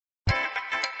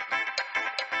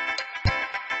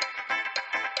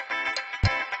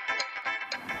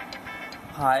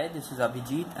Hi, this is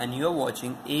Abhijit and you are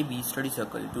watching AB Study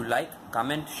Circle. Do like,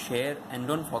 comment, share and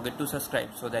don't forget to subscribe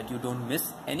so that you don't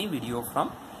miss any video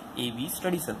from AB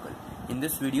Study Circle. In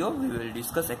this video, we will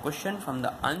discuss a question from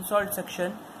the Unsolved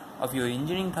section of your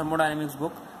Engineering Thermodynamics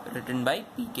book written by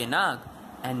PK NAG.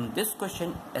 And this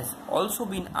question has also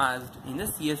been asked in the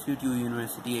CSVTU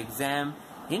University Exam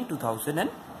in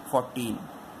 2014.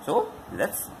 So,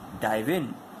 let's dive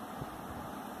in.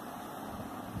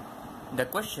 The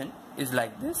question is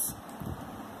like this.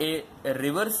 A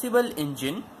reversible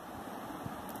engine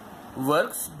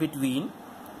works between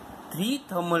three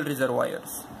thermal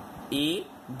reservoirs A,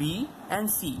 B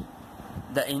and C.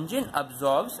 The engine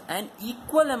absorbs an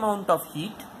equal amount of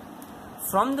heat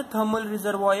from the thermal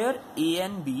reservoir A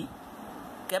and B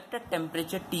kept at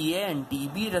temperature TA and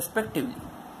TB respectively,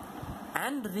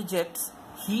 and rejects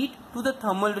heat to the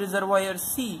thermal reservoir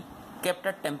C kept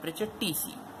at temperature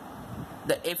TC.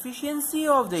 The efficiency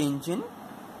of the engine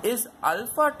is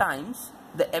alpha times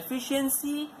the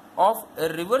efficiency of a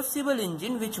reversible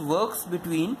engine which works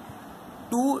between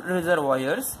two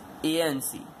reservoirs A and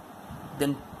C.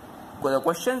 Then the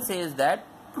question says that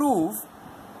prove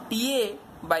TA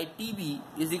by TB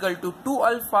is equal to 2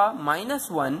 alpha minus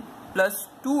 1 plus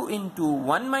 2 into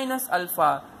 1 minus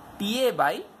alpha TA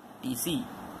by TC.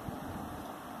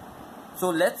 So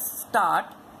let's start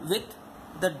with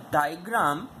the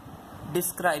diagram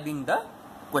describing the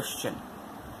question.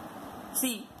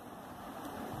 See,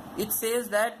 it says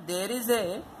that there is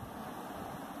a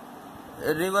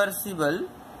reversible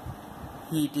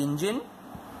heat engine.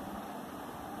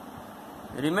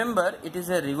 Remember, it is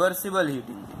a reversible heat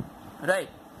engine, right?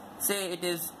 Say it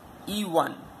is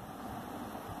E1.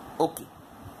 Okay.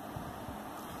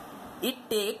 It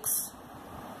takes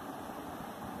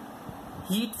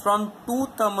heat from two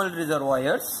thermal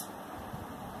reservoirs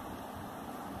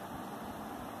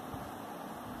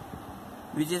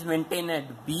which is maintained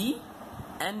at B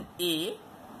and A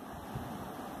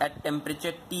at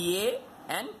temperature TA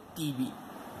and TB.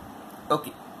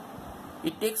 Okay.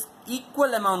 It takes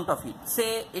equal amount of heat.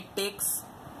 Say it takes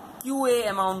QA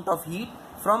amount of heat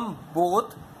from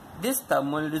both these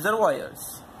thermal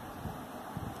reservoirs,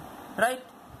 right?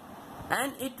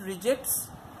 And it rejects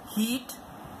heat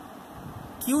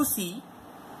QC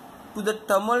to the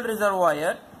thermal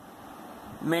reservoir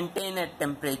maintained at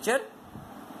temperature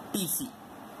TC,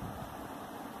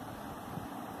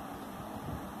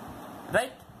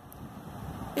 right?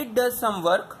 It does some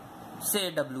work,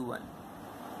 say W1.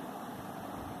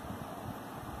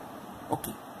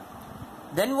 Okay.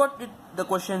 Then the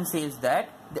question says that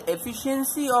the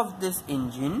efficiency of this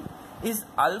engine is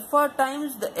alpha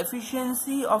times the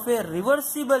efficiency of a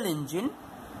reversible engine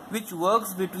which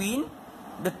works between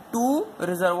the two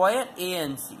reservoir A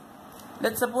and C.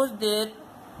 Let's suppose there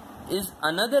is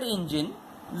another engine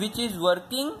which is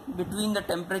working between the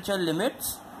temperature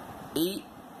limits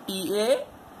TA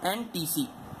and TC.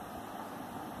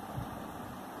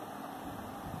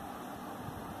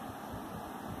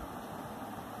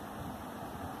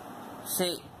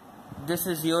 Say this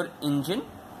is your engine,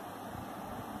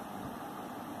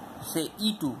 say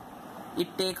E2.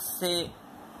 It takes say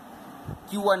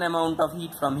Q1 amount of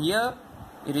heat from here,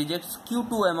 it rejects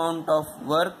Q2 amount of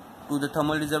work to the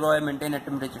thermal reservoir maintained at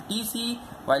temperature TC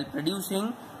while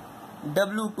producing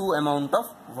W2 amount of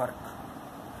work.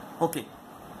 Okay.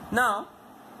 Now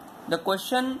the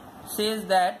question says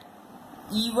that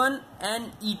E1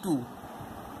 and E2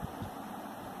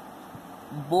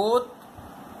 both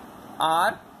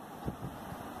are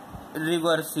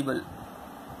reversible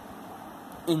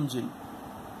engine,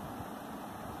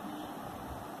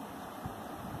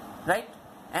 right?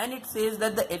 And it says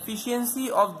that the efficiency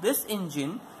of this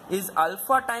engine is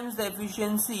alpha times the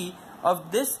efficiency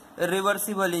of this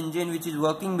reversible engine which is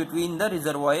working between the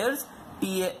reservoirs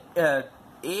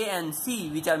A and C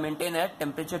which are maintained at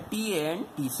temperature TA and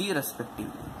TC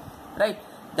respectively, right?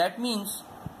 That means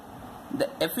the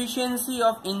efficiency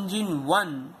of engine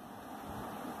 1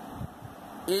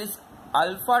 is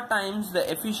alpha times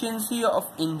the efficiency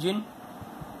of engine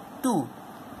 2,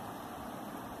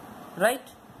 right?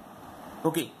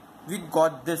 Okay, we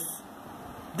got this.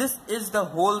 This is the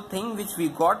whole thing which we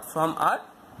got from our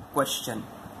question.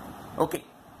 Okay.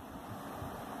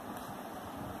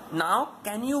 Now,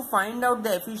 can you find out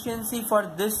the efficiency for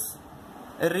this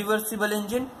reversible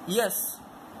engine? Yes.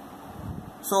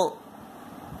 So,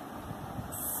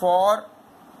 for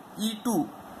E2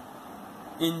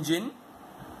 engine,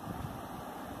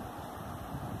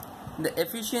 the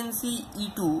efficiency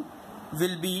E2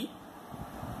 will be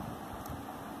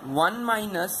 1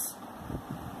 minus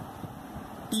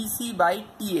TC by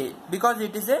TA because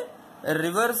it is a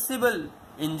reversible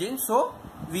engine, so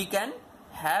we can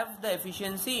have the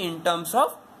efficiency in terms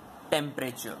of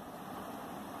temperature.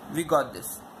 We got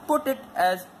this. Put it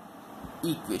as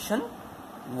equation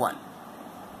 1,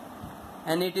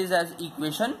 and it is as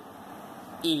equation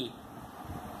A.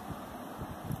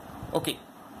 Okay.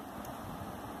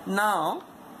 Now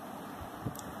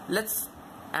let's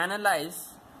analyze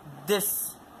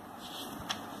this.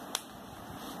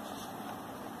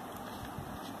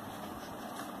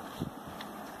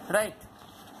 Right.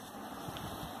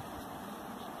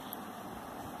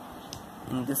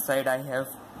 In this side I have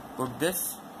put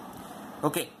this.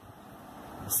 Okay.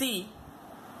 See,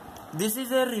 this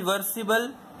is a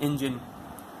reversible engine.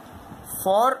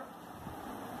 For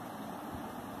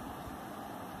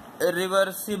a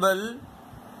reversible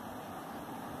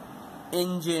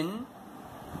engine,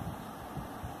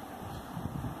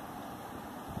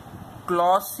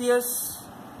 Clausius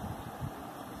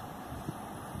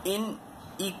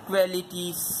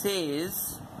inequality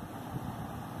says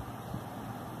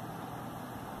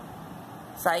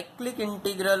cyclic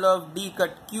integral of d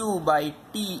cut q by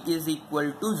t is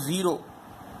equal to 0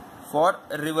 for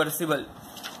reversible,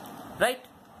 right?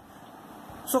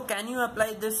 So can you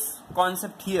apply this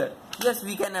concept here? Yes,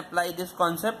 we can apply this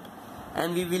concept,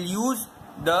 and we will use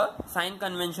the sign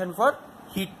convention for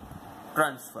heat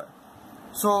transfer.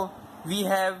 So we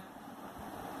have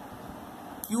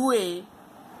QA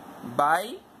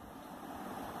by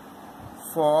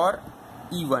for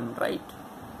E1, right?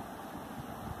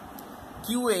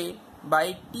 QA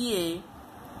by TA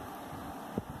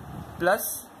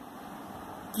plus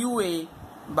QA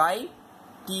by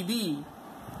TB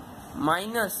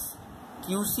minus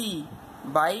QC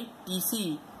by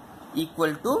TC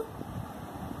equal to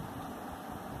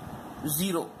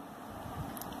 0.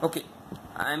 Okay,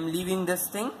 I am leaving this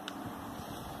thing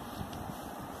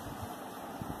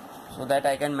so that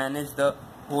I can manage the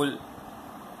whole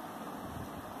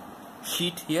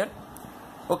sheet here.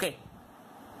 Okay,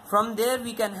 from there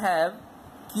we can have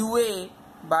QA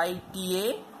by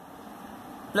TA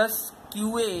plus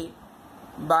QA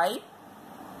by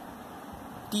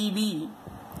TB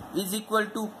is equal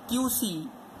to QC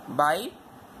by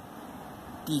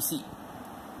TC.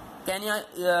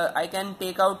 I can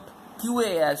take out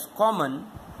QA as common,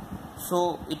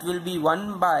 so it will be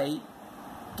 1 by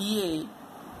TA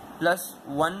plus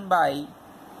 1 by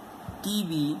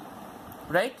TB,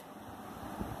 right?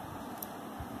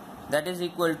 That is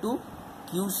equal to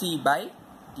QC by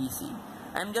TC.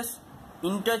 I am just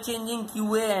interchanging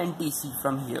QA and TC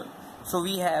from here. So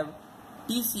we have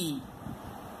TC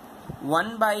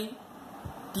 1 by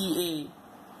TA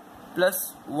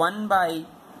plus 1 by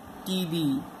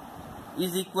TB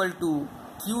is equal to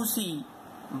QC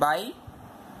by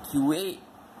QA,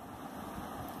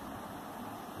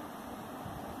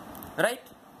 right?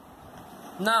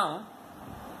 Now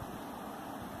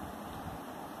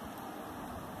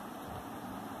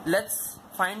let's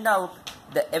find out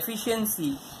the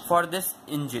efficiency for this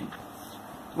engine.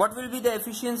 What will be the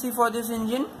efficiency for this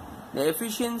engine? The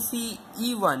efficiency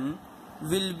E1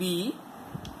 will be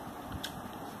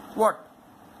what?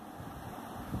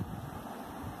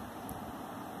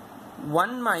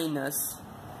 1 minus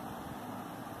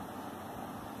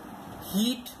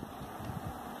heat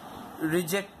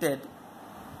rejected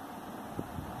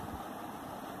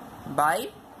by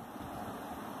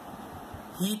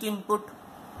heat input.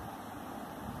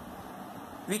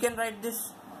 We can write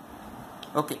this.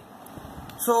 Okay,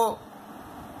 so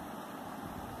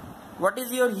what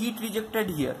is your heat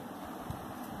rejected here?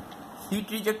 Heat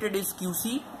rejected is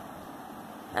QC,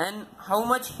 and how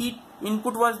much heat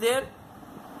input was there?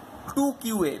 2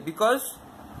 QA, because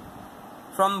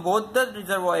from both the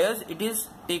reservoirs it is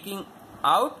taking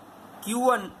out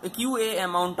QA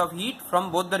amount of heat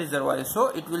from both the reservoirs, so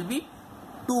it will be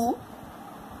 2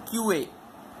 QA.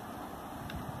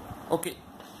 Okay,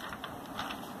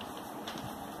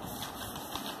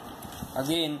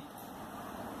 again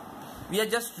we are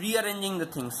just rearranging the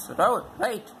things,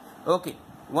 right? Okay,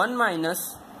 1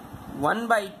 minus 1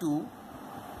 by 2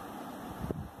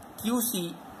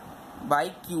 QC by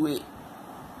QA.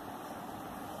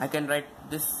 I can write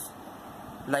this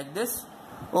like this.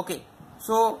 Okay,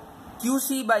 so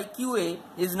QC by QA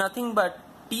is nothing but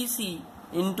TC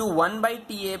into 1 by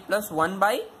TA plus 1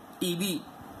 by TB.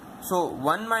 So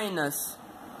 1 minus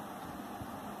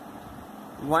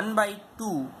 1 by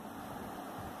 2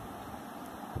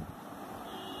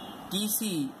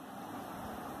 TC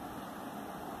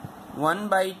 1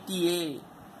 by TA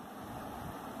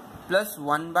plus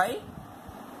 1 by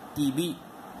TB.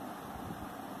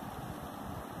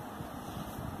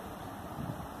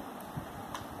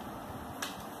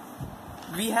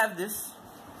 We have this.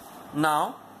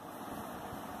 Now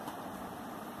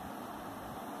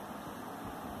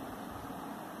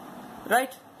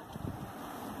right?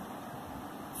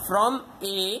 From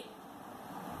A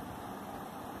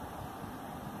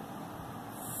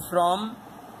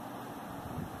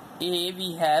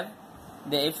we have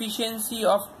the efficiency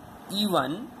of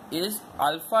E1 is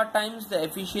alpha times the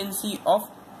efficiency of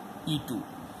E2.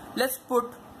 Let's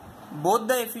put both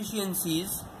the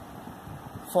efficiencies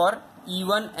for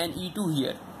E1 and E2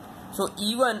 here. So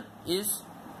E1 is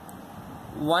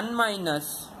 1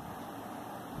 minus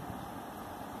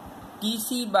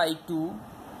Tc by 2,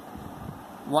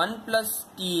 1 plus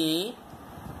Ta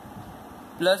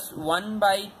plus 1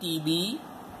 by Tb,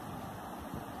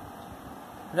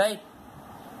 right,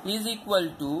 is equal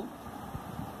to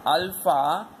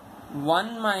alpha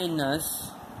 1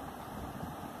 minus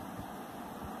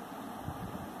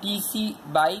Tc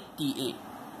by Ta.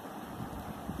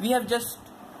 We have just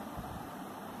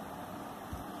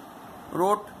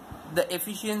wrote the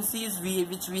efficiencies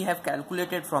which we have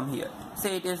calculated from here.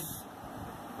 Say it is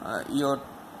your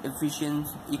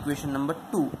efficiency equation number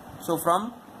 2. So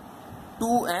from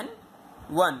 2 and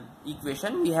 1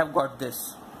 equation we have got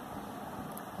this.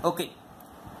 Okay,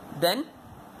 then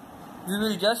we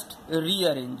will just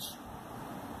rearrange.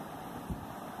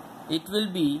 It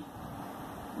will be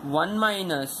 1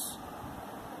 minus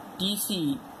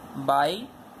Tc by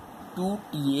 2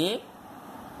 Ta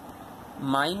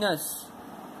minus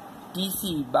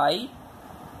Tc by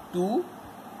 2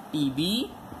 Tb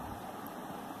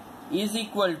is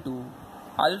equal to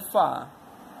alpha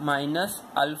minus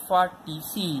alpha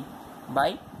Tc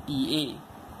by Ta.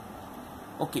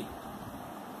 Okay.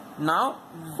 Now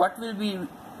what we'll be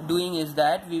doing is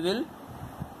that we will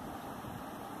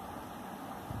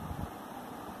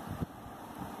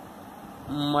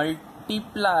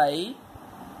multiply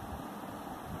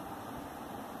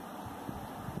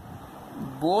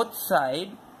both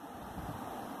sides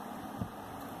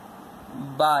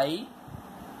by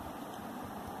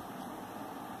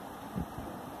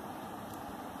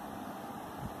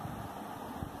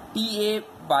Ta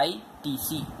by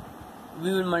Tc.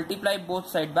 We will multiply both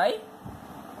sides by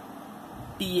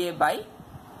Ta by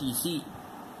Tc.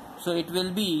 So it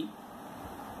will be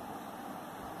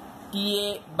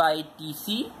Ta by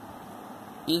Tc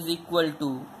is equal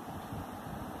to,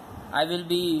 I will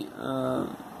be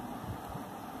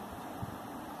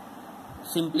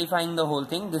simplifying the whole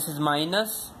thing. This is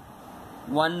minus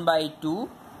 1 by 2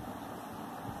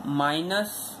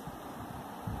 minus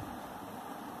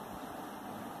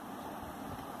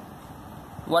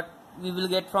what we will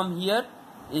get from here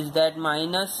is that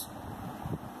minus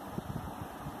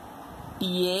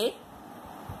Ta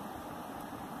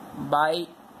by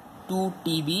 2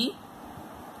 Tb.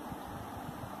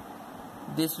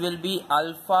 This will be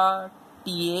alpha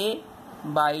Ta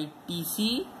by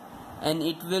Tc, and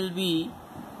it will be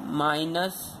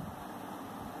minus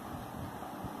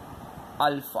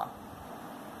alpha,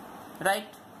 right?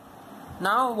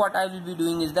 Now what I will be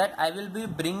doing is that I will be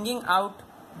bringing out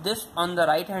this on the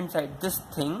right hand side, this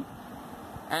thing,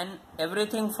 and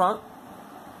everything from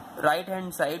right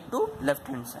hand side to left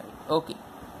hand side. Okay,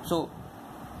 so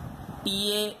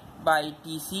Ta by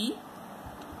Tc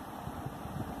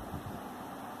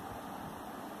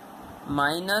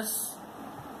minus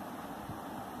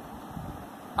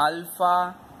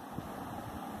alpha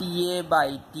Ta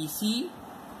by Tc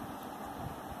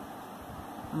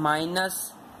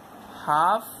minus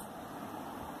half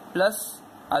plus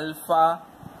alpha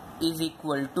is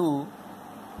equal to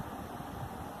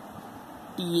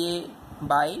Ta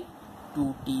by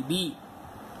 2 Tb.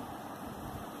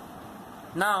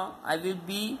 Now I will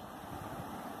be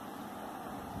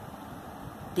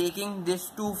taking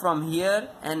this 2 from here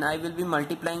and I will be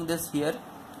multiplying this here.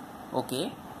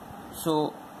 Okay,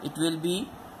 so it will be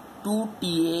 2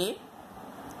 Ta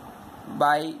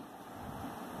by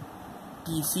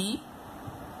Tc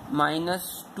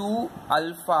minus 2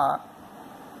 alpha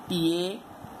Ta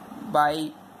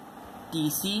by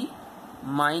Tc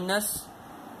minus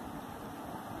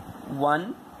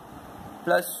 1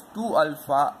 plus 2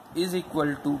 alpha is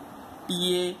equal to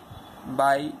Ta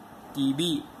by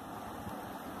Tb.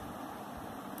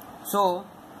 So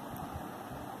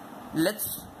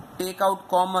let's take out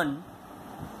common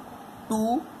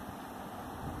 2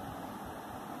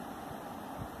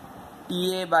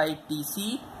 Ta by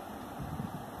Tc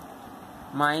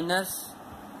minus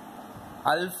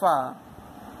alpha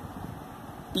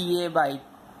Ta by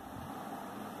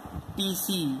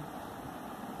Tc.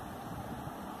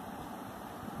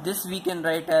 This we can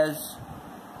write as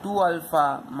 2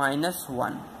 alpha minus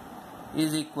 1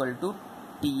 is equal to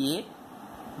Ta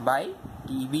by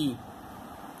Tb.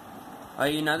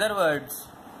 In other words,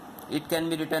 it can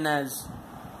be written as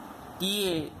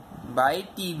Ta by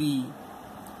Tb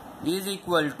is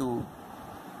equal to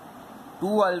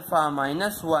 2 alpha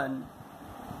minus 1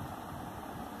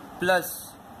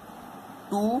 plus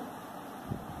 2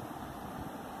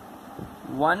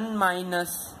 1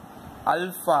 minus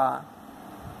alpha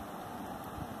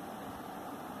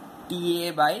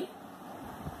TA by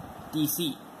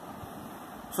TC.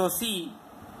 So see,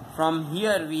 from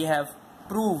here we have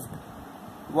proved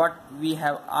what we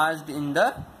have asked in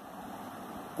the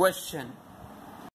question.